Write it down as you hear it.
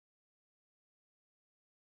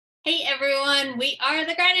Hey everyone, we are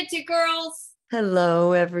the Gratitude Girls.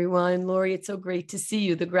 Hello, everyone. Lori, it's so great to see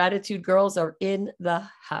you. The Gratitude Girls are in the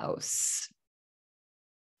house.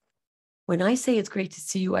 When I say it's great to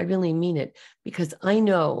see you, I really mean it because I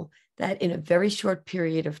know that in a very short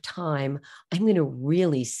period of time, I'm going to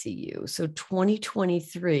really see you. So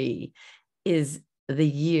 2023 is the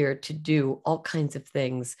year to do all kinds of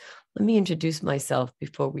things. Let me introduce myself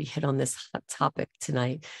before we hit on this hot topic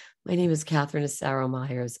tonight. My name is Catherine Asaro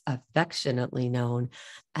Myers, affectionately known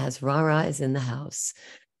as Rara is in the house.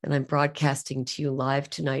 And I'm broadcasting to you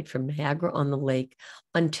live tonight from Niagara on the Lake,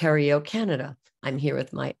 Ontario, Canada. I'm here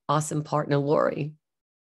with my awesome partner, Lori.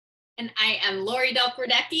 And I am Lori Del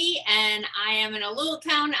Cordecchi, and I am in a little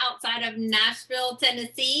town outside of Nashville,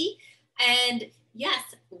 Tennessee. And yes,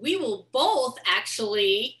 we will both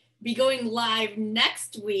actually be going live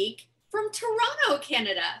next week from Toronto,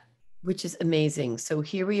 Canada. Which is amazing. So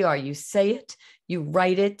here we are. You say it, you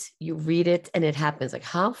write it, you read it, and it happens. Like,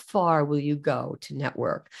 how far will you go to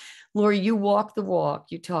network? Lori, you walk the walk,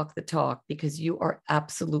 you talk the talk because you are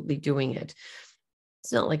absolutely doing it.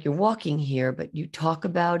 It's not like you're walking here, but you talk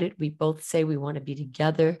about it. We both say we want to be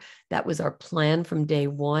together. That was our plan from day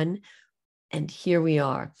one. And here we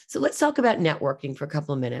are. So let's talk about networking for a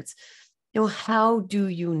couple of minutes. How do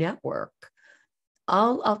you network?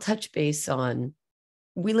 I'll touch base on,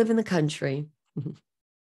 we live in the country.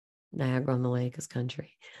 Niagara on the Lake is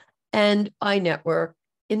country. And I network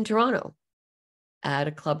in Toronto at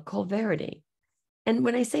a club called Verity. And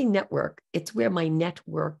when I say network, it's where my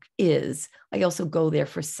network is. I also go there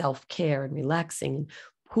for self-care and relaxing, and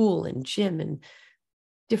pool and gym and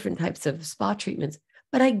different types of spa treatments.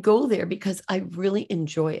 But I go there because I really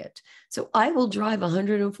enjoy it. So I will drive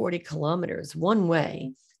 140 kilometers one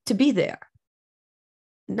way to be there.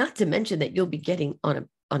 Not to mention that you'll be getting on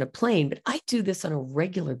a plane, but I do this on a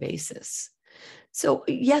regular basis. So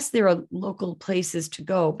yes, there are local places to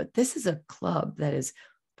go, but this is a club that is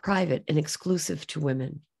private and exclusive to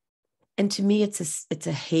women. And to me, it's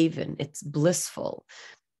a haven. It's blissful.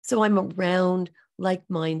 So I'm around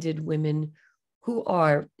like-minded women who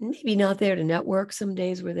are maybe not there to network. Some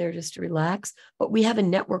days we're there just to relax, but we have a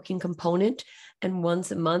networking component. And once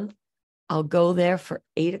a month, I'll go there for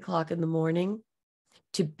 8 o'clock in the morning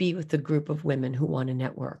to be with a group of women who want to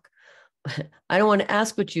network. I don't want to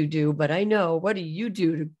ask what you do, but I know, what do you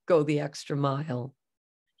do to go the extra mile?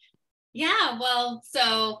 Yeah, well,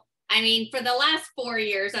 so I mean, for the last 4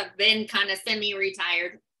 years, I've been kind of semi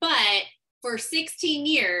retired, but for 16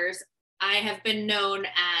 years, I have been known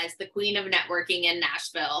as the queen of networking in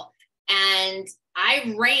Nashville. And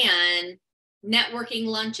I ran networking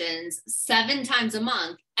luncheons 7 times a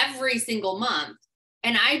month, every single month.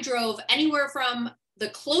 And I drove anywhere from, the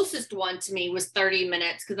closest one to me was 30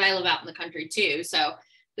 minutes because I live out in the country too. So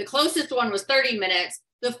the closest one was 30 minutes.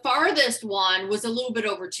 The farthest one was a little bit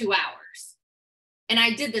over 2 hours. And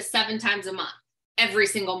I did this 7 times a month, every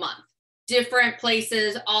single month, different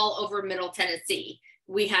places all over Middle Tennessee.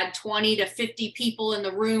 We had 20 to 50 people in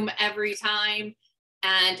the room every time,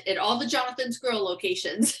 and at all the Jonathan's Grill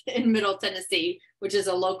locations in Middle Tennessee, which is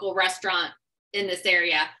a local restaurant in this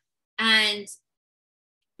area. And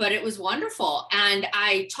but it was wonderful. And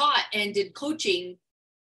I taught and did coaching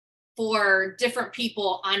for different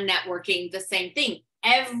people on networking, the same thing.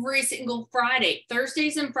 Every single Friday,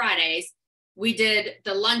 Thursdays and Fridays, we did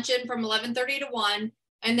the luncheon from 11:30 to 1,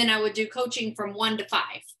 and then I would do coaching from 1 to 5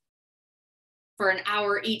 for an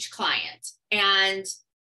hour each client and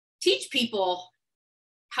teach people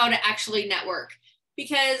how to actually network.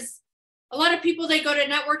 Because a lot of people, they go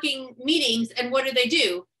to networking meetings and what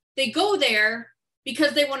do? They go there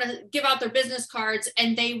because they want to give out their business cards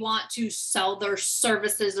and they want to sell their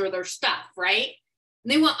services or their stuff, right?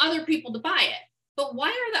 And they want other people to buy it. But why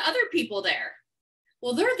are the other people there?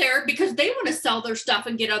 Well, they're there because they want to sell their stuff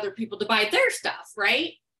and get other people to buy their stuff,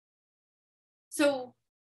 right? So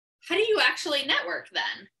how do you actually network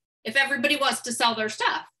then if everybody wants to sell their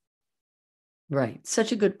stuff? Right.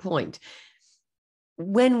 Such a good point.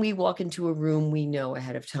 When we walk into a room, we know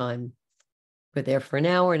ahead of time we're there for an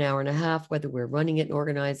hour and a half, whether we're running it and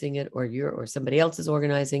organizing it or somebody else is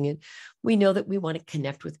organizing it. We know that we want to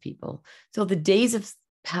connect with people. So the days of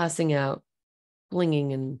passing out,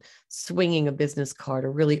 blinging and swinging a business card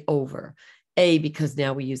are really over. Because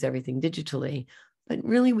now we use everything digitally, but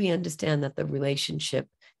really we understand that the relationship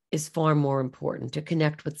is far more important, to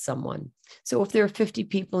connect with someone. So if there are 50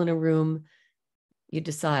 people in a room, you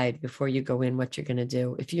decide before you go in what you're going to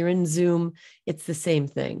do. If you're in Zoom, it's the same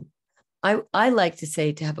thing. I like to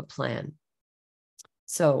say to have a plan.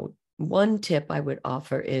 So one tip I would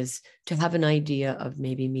offer is to have an idea of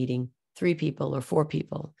maybe meeting 3 people or 4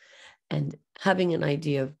 people and having an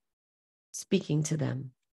idea of speaking to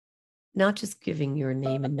them, not just giving your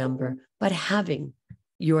name and number, but having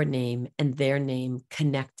your name and their name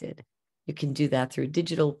connected. You can do that through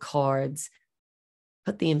digital cards,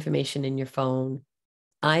 put the information in your phone.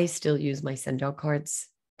 I still use my Send Out Cards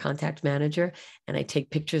contact manager, and I take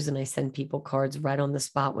pictures and I send people cards right on the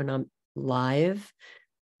spot when I'm live,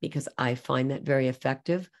 because I find that very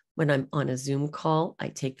effective. When I'm on a Zoom call, I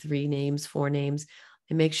take 3 names, 4 names.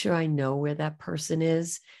 I make sure I know where that person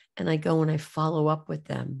is, and I go and I follow up with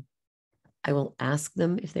them. I will ask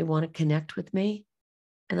them if they want to connect with me,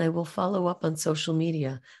 and I will follow up on social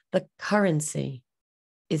media. The currency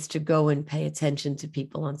is to go and pay attention to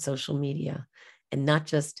people on social media and not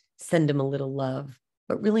just send them a little love,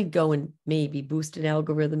 but really go and maybe boost an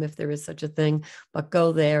algorithm if there is such a thing, but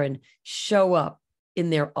go there and show up in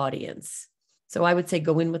their audience. So I would say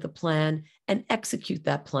go in with a plan and execute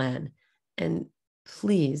that plan. And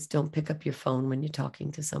please don't pick up your phone when you're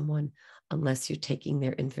talking to someone unless you're taking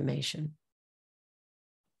their information.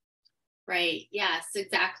 Right. Yes,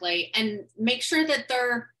 exactly. And make sure that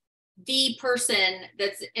they're the person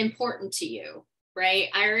that's important to you, right?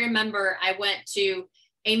 I remember I went to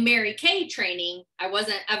a Mary Kay training. I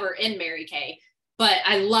wasn't ever in Mary Kay, but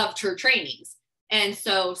I loved her trainings. And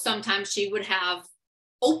so sometimes she would have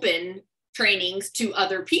open trainings to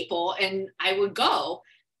other people, and I would go.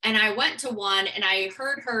 And I went to one and I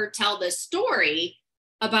heard her tell this story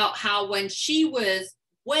about how when she was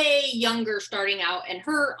way younger, starting out in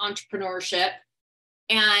her entrepreneurship,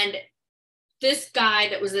 and this guy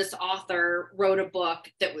that was this author wrote a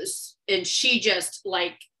book that was, and she just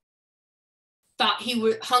like thought he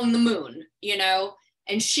would hung the moon, you know,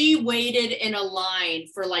 and she waited in a line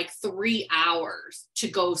for like 3 hours to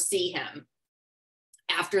go see him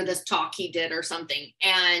after this talk he did or something.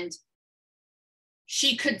 And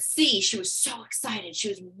she could see, she was so excited. She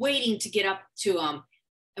was waiting to get up to him.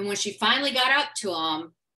 And when she finally got up to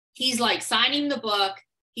him, he's like signing the book.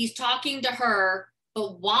 He's talking to her.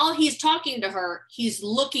 But while he's talking to her, he's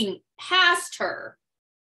looking past her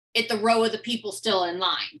at the row of the people still in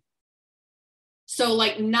line. So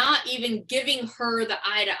like not even giving her the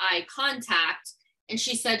eye-to-eye contact. And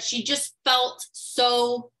she said she just felt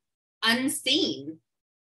so unseen.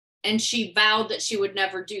 And she vowed that she would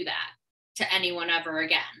never do that to anyone ever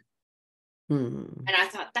again. And I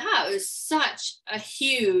thought that was such a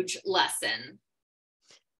huge lesson.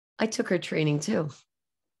 I took her training too.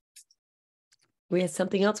 We had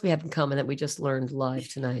something else we have in common that we just learned live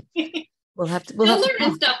tonight. We'll have to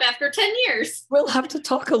learn stuff after 10 years. We'll have to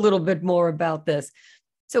talk a little bit more about this.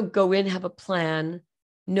 So go in, have a plan,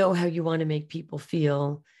 know how you want to make people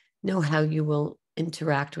feel, know how you will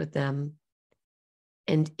interact with them.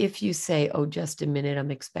 And if you say, oh, just a minute,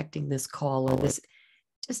 I'm expecting this call or this,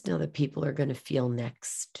 just know that people are going to feel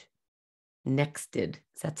nexted.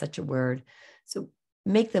 Is that such a word? So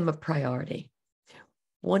make them a priority.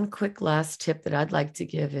 One quick last tip that I'd like to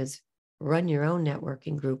give is run your own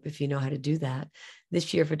networking group if you know how to do that.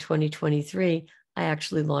 This year for 2023, I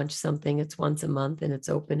actually launched something. It's once a month and it's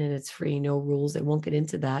open and it's free, no rules. I won't get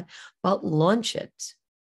into that, but launch it.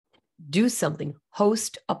 Do something,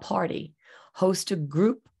 host a party, host a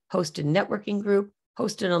group, host a networking group,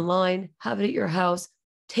 host it online, have it at your house,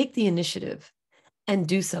 take the initiative and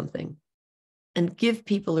do something and give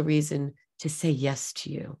people a reason to say yes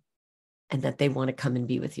to you and that they want to come and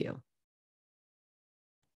be with you.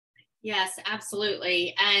 Yes,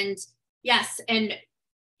 absolutely. And yes. And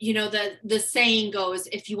you know, the saying goes,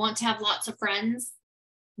 if you want to have lots of friends,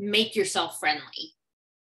 make yourself friendly.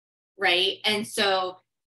 Right. And so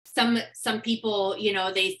some people, you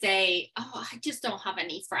know, they say, oh, I just don't have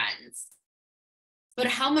any friends. But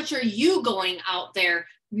how much are you going out there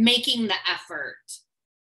making the effort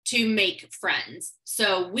to make friends?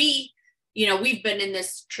 So we've been in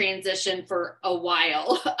this transition for a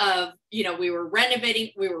while of, you know, we were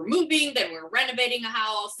moving, then we were renovating a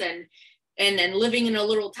house and then living in a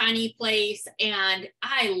little tiny place. And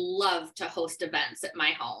I love to host events at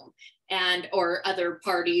my home or other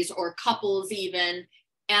parties or couples even.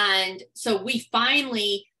 And so we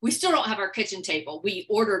still don't have our kitchen table. We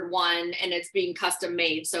ordered one and it's being custom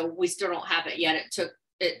made. So we still don't have it yet.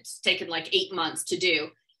 It's taken like 8 months to do.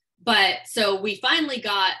 But so we finally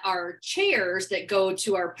got our chairs that go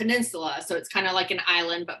to our peninsula. So it's kind of like an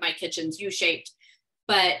island, but my kitchen's U-shaped.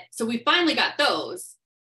 But so we finally got those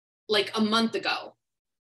like a month ago.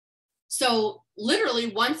 So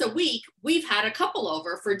literally once a week, we've had a couple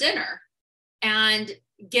over for dinner and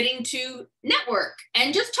getting to network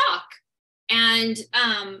and just talk. And,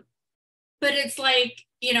 but it's like,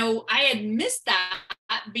 you know, I had missed that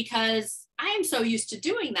because I am so used to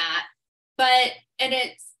doing that, and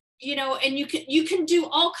and you can do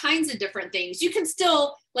all kinds of different things. You can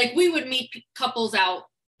still, like, we would meet couples out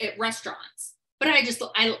at restaurants, but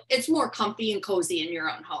it's more comfy and cozy in your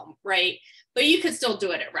own home, right? But you could still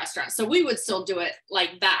do it at restaurants. So we would still do it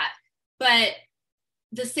like that. But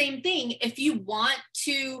the same thing, if you want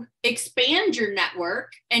to expand your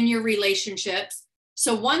network and your relationships.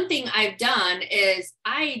 So one thing I've done is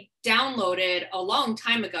I downloaded a long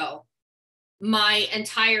time ago my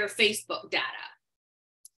entire Facebook data.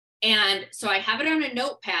 And so I have it on a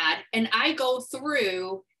notepad, and I go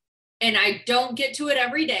through, and I don't get to it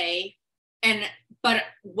every day. But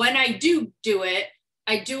when I do it,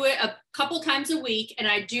 I do it a couple times a week, and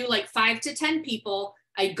I do like 5 to 10 people.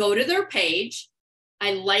 I go to their page.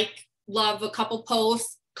 I love a couple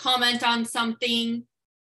posts, comment on something.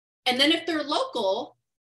 And then if they're local,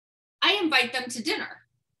 I invite them to dinner.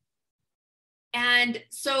 And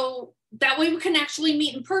so that way we can actually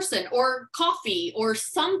meet in person, or coffee or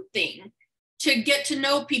something, to get to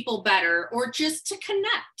know people better, or just to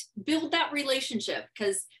connect, build that relationship,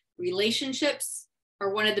 because relationships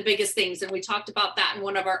are one of the biggest things. And we talked about that in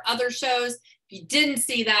one of our other shows. If you didn't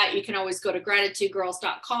see that, you can always go to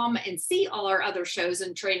gratitudegirls.com and see all our other shows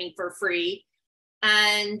and training for free.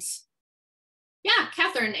 And yeah,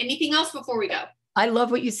 Catherine, anything else before we go? I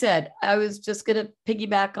love what you said. I was just going to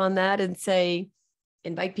piggyback on that and say,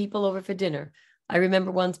 invite people over for dinner. I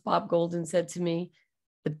remember once Bob Golden said to me,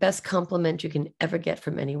 the best compliment you can ever get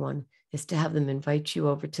from anyone is to have them invite you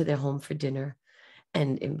over to their home for dinner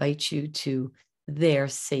and invite you to their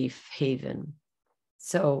safe haven.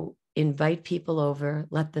 So invite people over,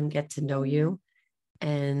 let them get to know you,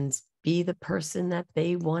 and be the person that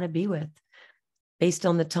they want to be with. Based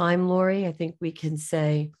on the time, Lori, I think we can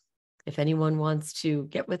say, if anyone wants to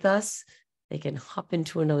get with us, they can hop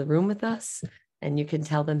into another room with us, and you can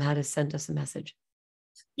tell them how to send us a message.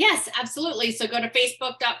 Yes, absolutely. So go to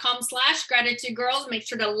facebook.com/gratitudegirls. Make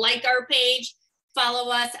sure to like our page,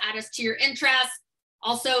 follow us, add us to your interests.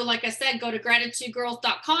 Also, like I said, go to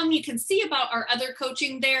gratitudegirls.com. You can see about our other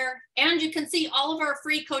coaching there, and you can see all of our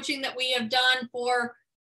free coaching that we have done for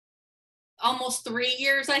almost 3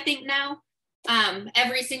 years, I think now,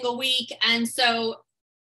 every single week. And so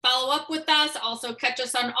follow up with us. Also catch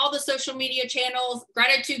us on all the social media channels,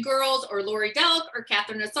 Gratitude Girls, or Lori Delk, or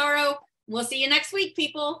Catherine Nassaro. We'll see you next week,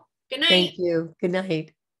 people. Good night. Thank you. Good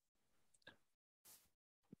night.